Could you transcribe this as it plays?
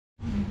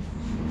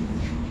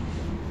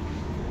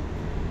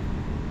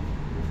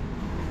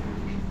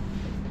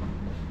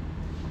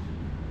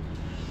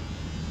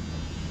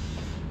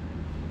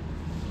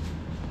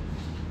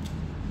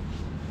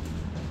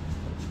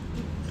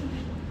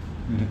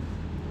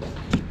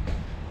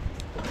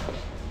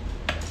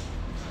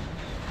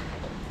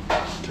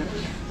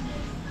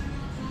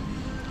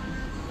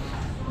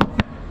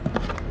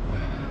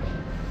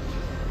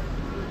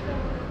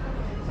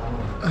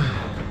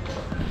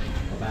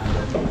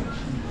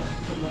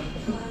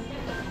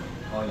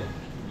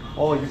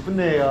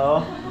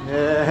이쁘네요.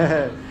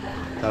 예.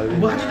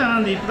 뭐 하지도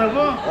않았는데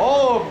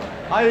이쁘다고?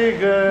 아니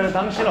그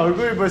당신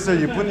얼굴이 벌써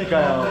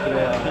이쁘니까요.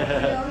 그래요.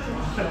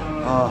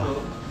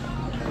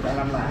 Đã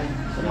làm lại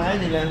cái máy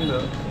đi lên không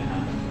được.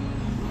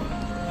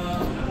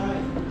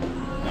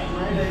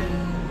 Máy đi để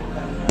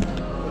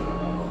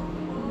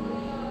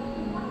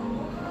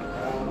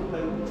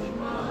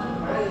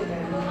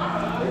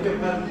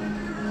chụp hình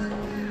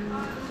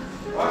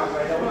quá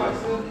vậy đâu có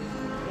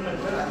mình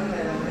phải làm cái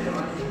này là để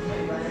mà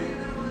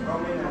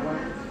con bên nào quay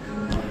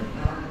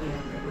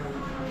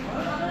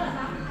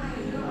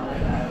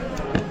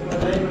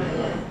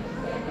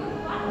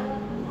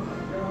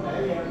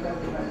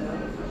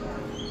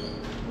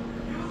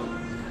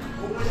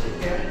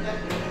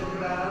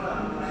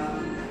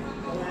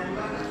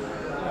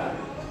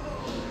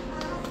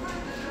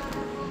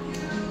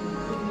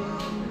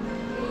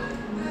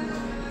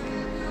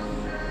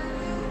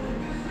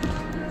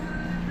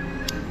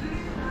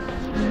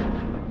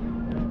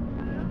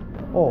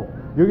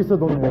여기서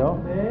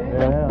놓네요.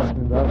 네,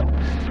 맞습니다.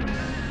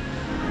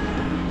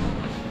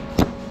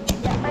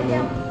 Dạ,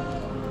 300.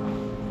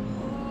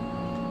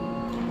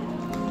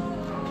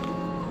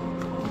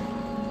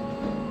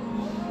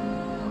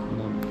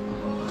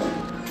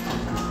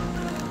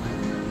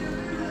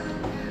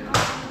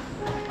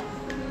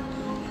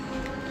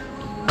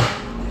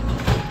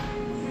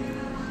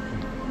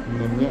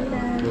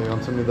 네,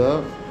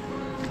 감사합니다.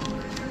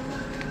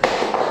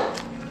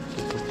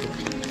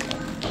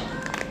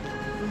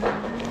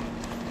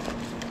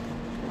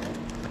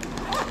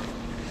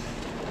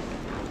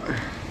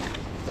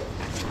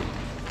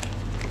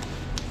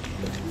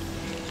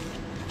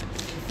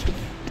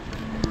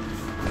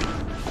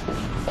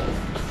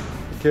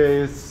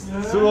 오케이,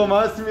 수고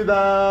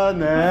많았습니다.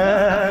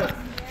 네.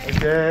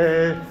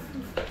 오케이.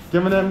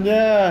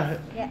 개만함냐?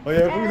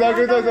 공사,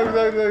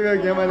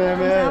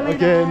 개만함에.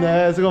 오케이,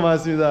 네, 수고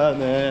많았습니다.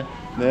 네,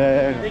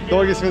 네,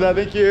 또 오겠습니다.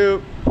 Thank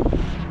you.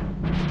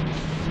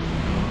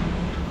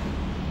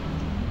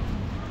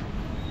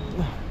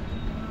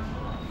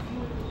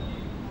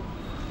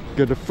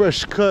 Get a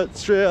fresh cut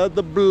straight out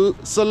the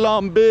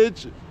salon,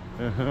 bitch.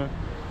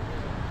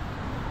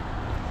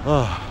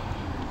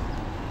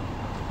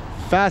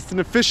 Fast and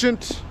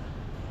efficient.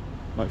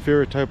 My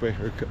favorite type of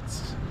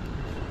haircuts.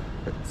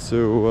 Right,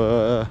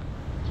 so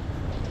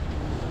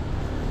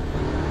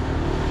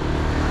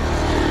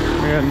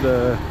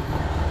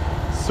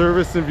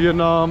service in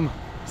Vietnam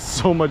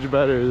so much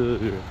better.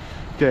 You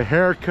get a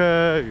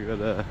haircut, you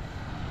gotta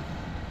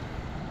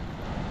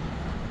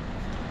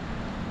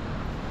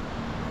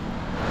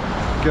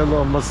get a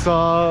little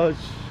massage,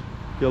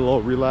 get a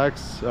little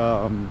relax.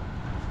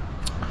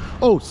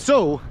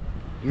 So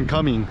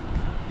incoming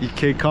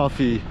EK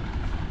Coffee,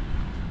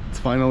 it's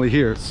finally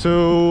here.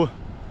 So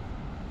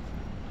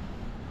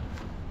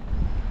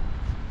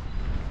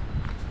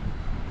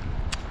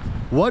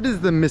what is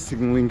the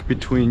missing link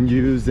between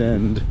you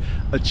and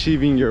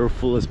achieving your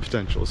fullest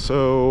potential?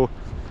 So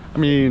I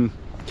mean,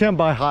 you can't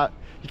buy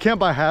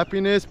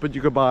happiness, but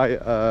you could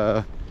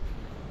buy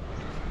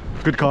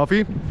good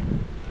coffee.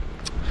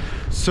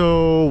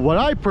 So what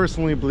I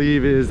personally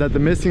believe is that the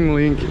missing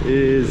link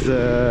is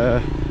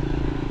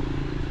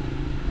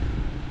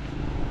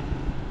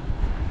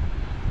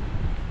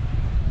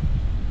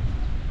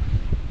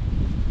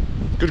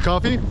good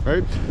coffee,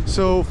 right?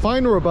 So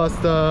fine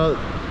Robusta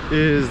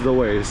is the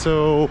way.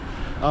 So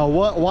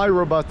why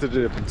Robusta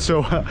different?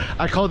 So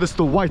I call this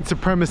the white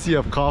supremacy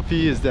of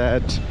coffee, is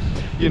that,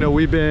 you know,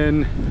 we've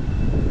been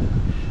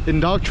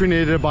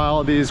indoctrinated by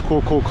all these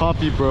cool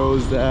coffee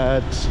bros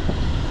that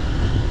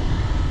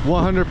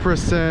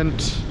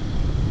 100%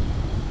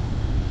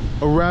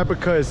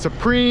 Arabica is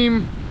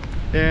supreme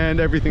and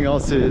everything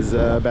else is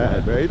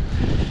bad, right?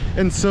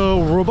 And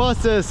so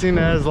Robusta is seen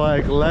as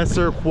like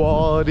lesser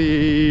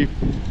quality,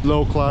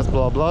 low class,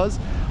 blah blahs.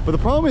 But the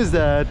problem is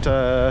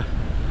that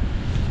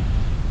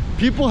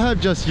people have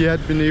just yet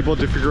been able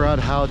to figure out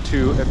how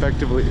to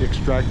effectively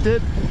extract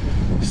it.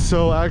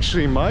 So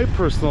actually my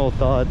personal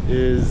thought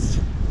is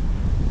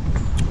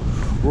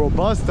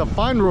Robusta,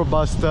 fine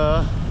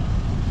Robusta,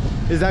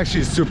 is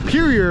actually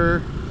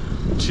superior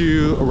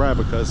to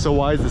Arabica. So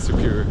why is it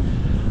superior?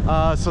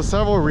 So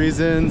several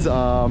reasons.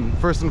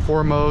 First and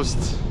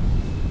foremost,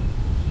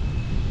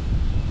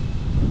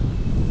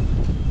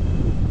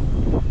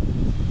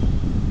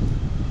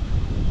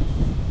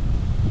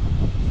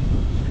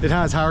 it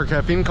has higher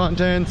caffeine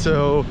content.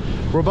 So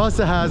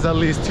Robusta has at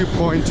least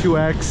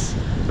 2.2x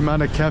the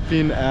amount of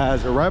caffeine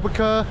as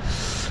Arabica.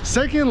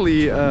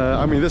 Secondly,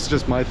 I mean, this is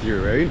just my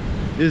theory, right?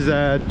 Is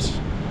that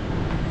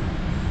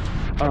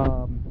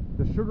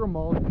the sugar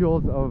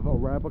molecules of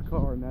Arabica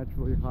are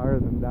naturally higher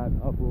than that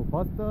of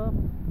Robusta,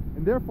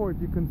 and therefore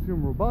if you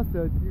consume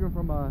Robusta, even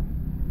from a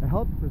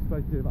health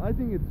perspective, I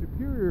think it's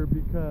superior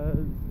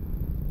because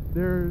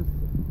there's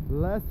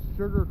less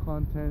sugar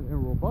content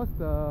in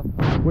Robusta,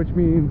 which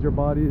means your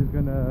body is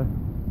gonna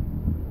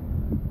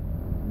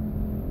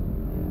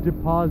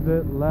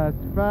deposit less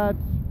fat,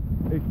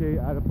 aka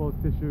adipose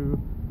tissue,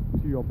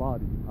 to your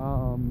body.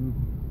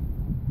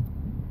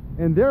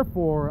 And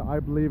therefore I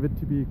believe it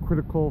to be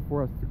critical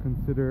for us to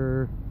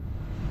consider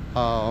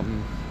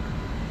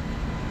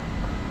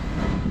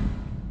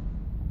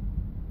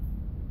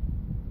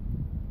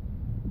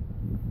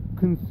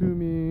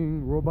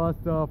consuming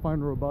Robusta.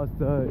 Fine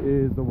Robusta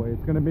is the way.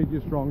 It's going to make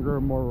you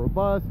stronger, more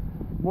robust,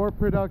 more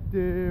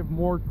productive,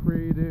 more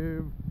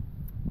creative,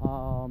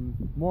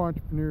 more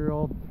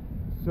entrepreneurial.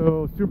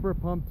 So super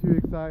pumped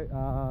to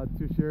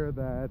share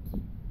that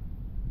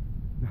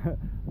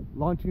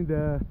launching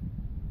the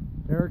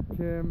Eric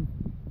Kim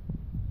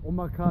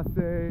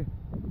Omakase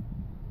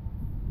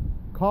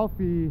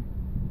coffee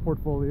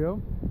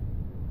portfolio.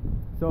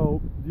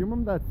 So do you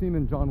remember that scene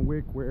in John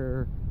Wick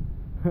where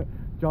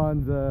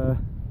John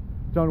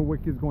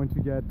Wick is going to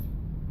get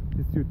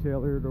his suit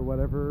tailored or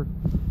whatever,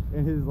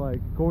 and he's like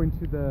going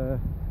to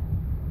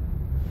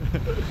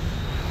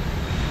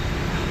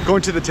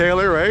the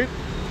tailor, right?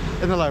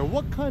 And they're like,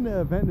 what kind of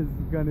event is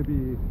this going to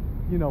be?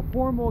 You know,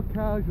 formal,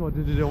 casual,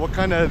 what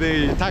kind of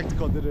the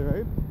tactical,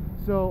 right?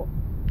 So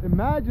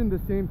imagine the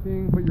same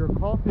thing, but your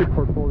coffee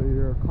portfolio,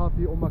 your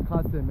coffee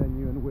omakase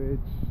menu, in which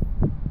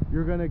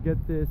you're gonna get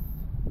this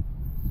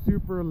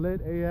super lit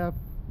AF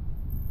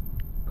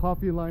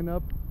coffee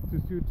lineup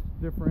to suit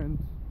different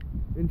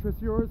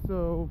interests of yours.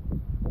 So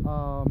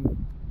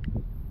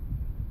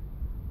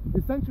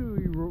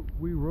essentially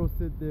we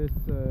roasted this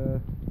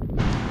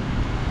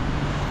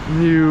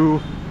new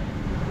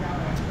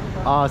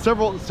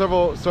several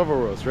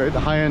roasts, right? The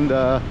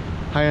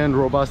high-end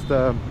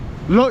Robusta,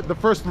 look, the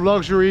first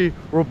luxury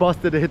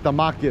Robusta to hit the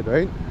market,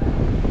 right?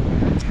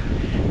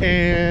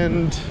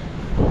 And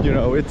you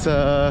know, it's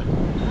the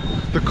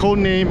code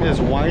name is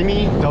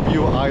Winey,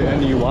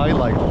 W-I-N-E-Y,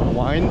 like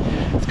wine.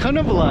 It's kind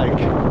of like,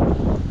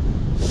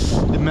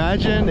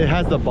 imagine it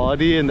has the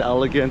body and the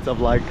elegance of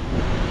like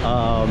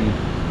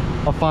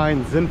a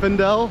fine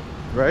Zinfandel,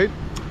 right?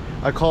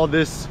 I call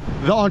this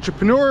the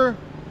entrepreneur.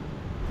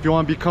 If you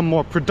want to become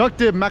more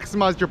productive,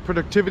 maximize your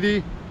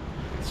productivity,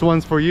 this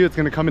one's for you. It's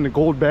going to come in a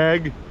gold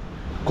bag.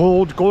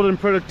 Golden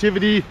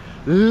productivity,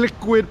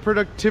 liquid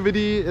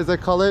productivity, as I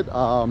call it.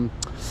 The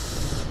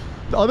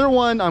other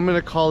one, I'm going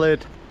to call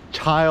it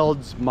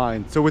Child's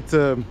Mind. So it's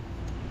going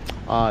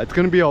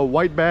to be a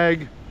white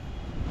bag.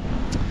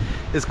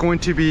 It's going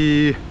to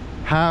be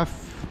half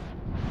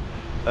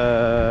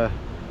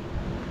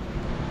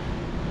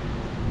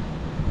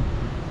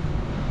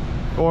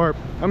or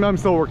I'm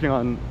still working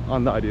on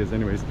the ideas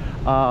anyways.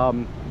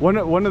 One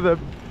of the,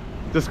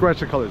 just scratch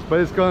the colors, but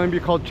it's going to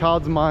be called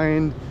Child's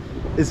Mind.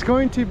 It's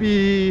going to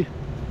be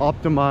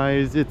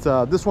optimized. It's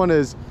this one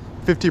is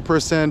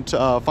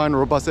 50% fine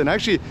Robusta, and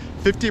actually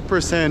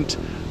 50%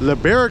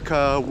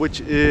 Liberica,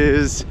 which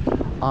is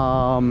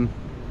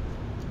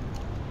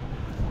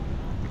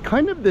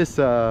kind of this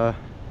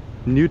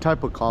new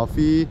type of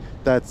coffee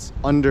that's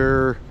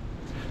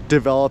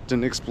underdeveloped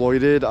and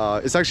exploited.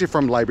 It's actually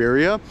from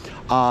Liberia.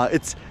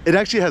 It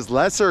actually has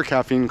lesser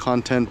caffeine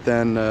content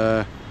than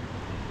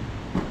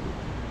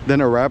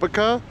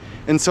Arabica,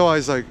 and so I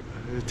was like,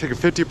 take a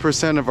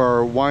 50% of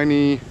our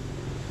winey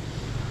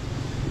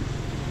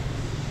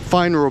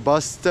fine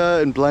Robusta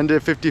and blend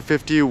it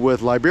 50-50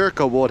 with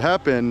Liberica. What would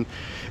happen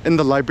in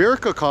the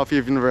Liberica coffee,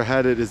 if you've never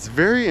had it, it's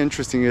very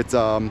interesting. It's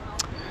kind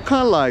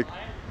of like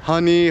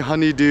honey,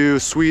 honeydew,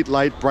 sweet,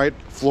 light, bright,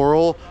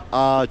 floral,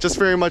 just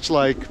very much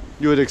like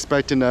you would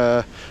expect in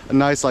a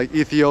nice like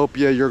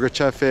Ethiopia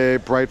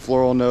Yirgacheffe, bright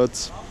floral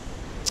notes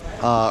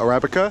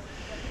Arabica,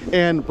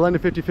 and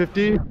blended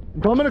 50-50.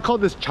 So I'm going to call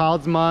this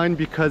Child's Mind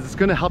because it's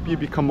going to help you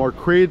become more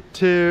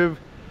creative,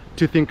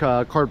 to think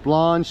carte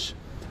blanche.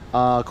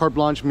 Carte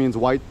blanche means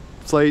white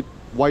slate,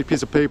 white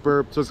piece of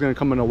paper, so it's going to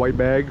come in a white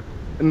bag.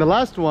 And the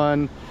last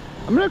one,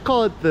 I'm going to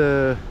call it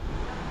the,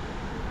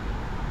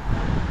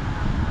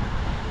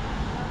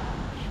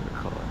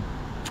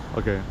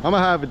 okay, I'm gonna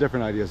have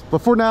different ideas,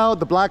 but for now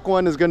the black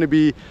one is going to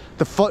be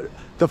the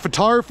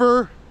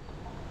photographer's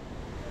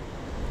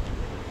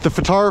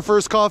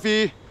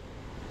coffee,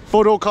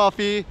 photo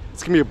coffee.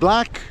 It's gonna be a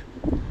black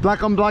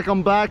on black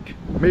on black,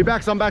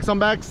 Maybachs on backs on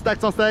backs,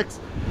 stacks on stacks.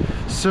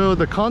 So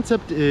the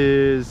concept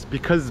is,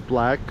 because it's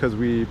black, because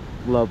we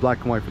love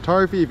black and white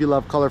photography. If you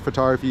love color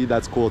photography,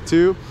 that's cool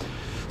too.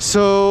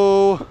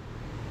 So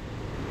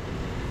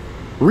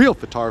real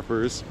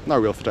photographers,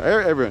 not real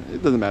photographers, everyone,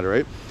 it doesn't matter,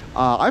 right?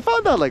 I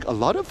found that like a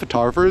lot of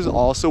photographers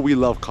also, we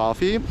love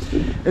coffee.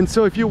 And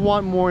so if you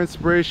want more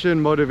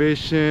inspiration,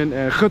 motivation,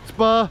 and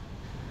chutzpah,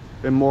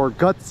 and more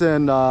guts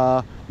and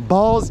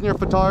balls in your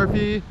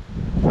photography,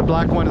 the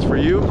black one is for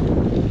you.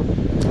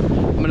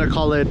 I'm gonna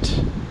call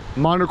it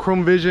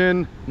monochrome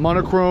vision,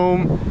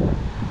 monochrome.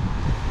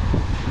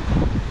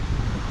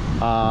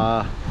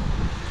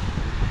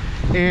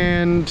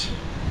 And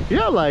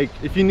yeah, like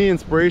if you need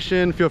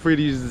inspiration, feel free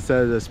to use this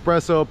as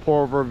espresso,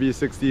 pour over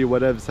V60,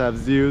 whatever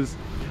has used.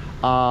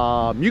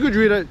 You could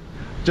read it,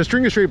 just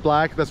drink it straight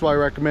black. That's why I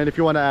recommend. If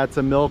you want to add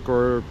some milk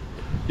or,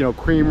 you know,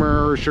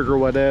 creamer, sugar,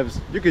 whatevs,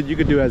 you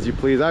could do as you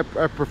please. I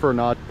prefer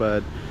not,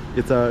 but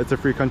it's a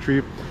free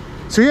country.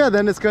 So yeah,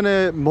 then it's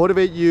gonna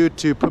motivate you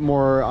to put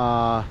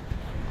more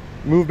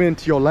movement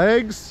to your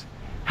legs,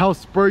 help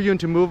spur you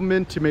into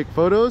movement to make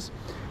photos.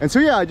 And so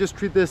yeah, I just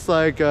treat this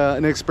like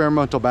an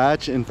experimental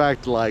batch. In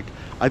fact, like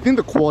I think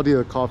the quality of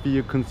the coffee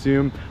you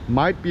consume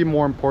might be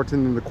more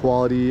important than the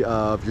quality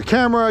of your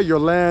camera, your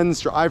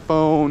lens, your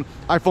iPhone,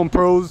 iPhone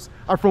Pros,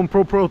 iPhone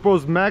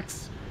Pros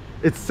Max,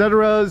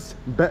 etc's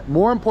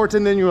more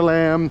important than your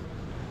lamb,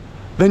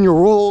 than your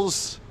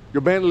Rolls,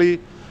 your Bentley.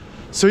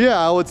 So yeah,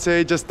 I would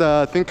say just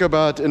think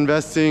about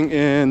investing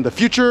in the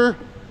future.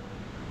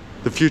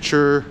 The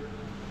future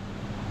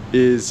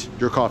is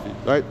your coffee,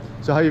 right?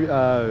 So how you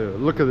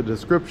look at the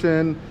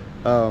description,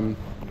 find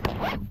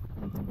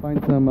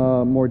some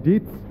more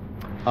deets.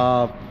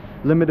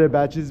 Limited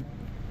batches.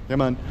 Yeah,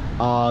 man.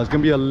 It's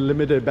gonna be a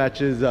limited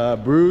batches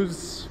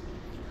brews.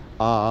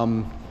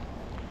 But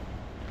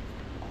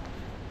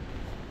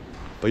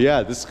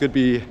yeah, this could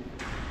be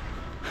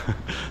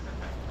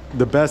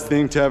the best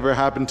thing to ever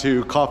happen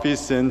to coffee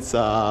since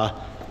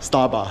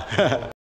Starbucks.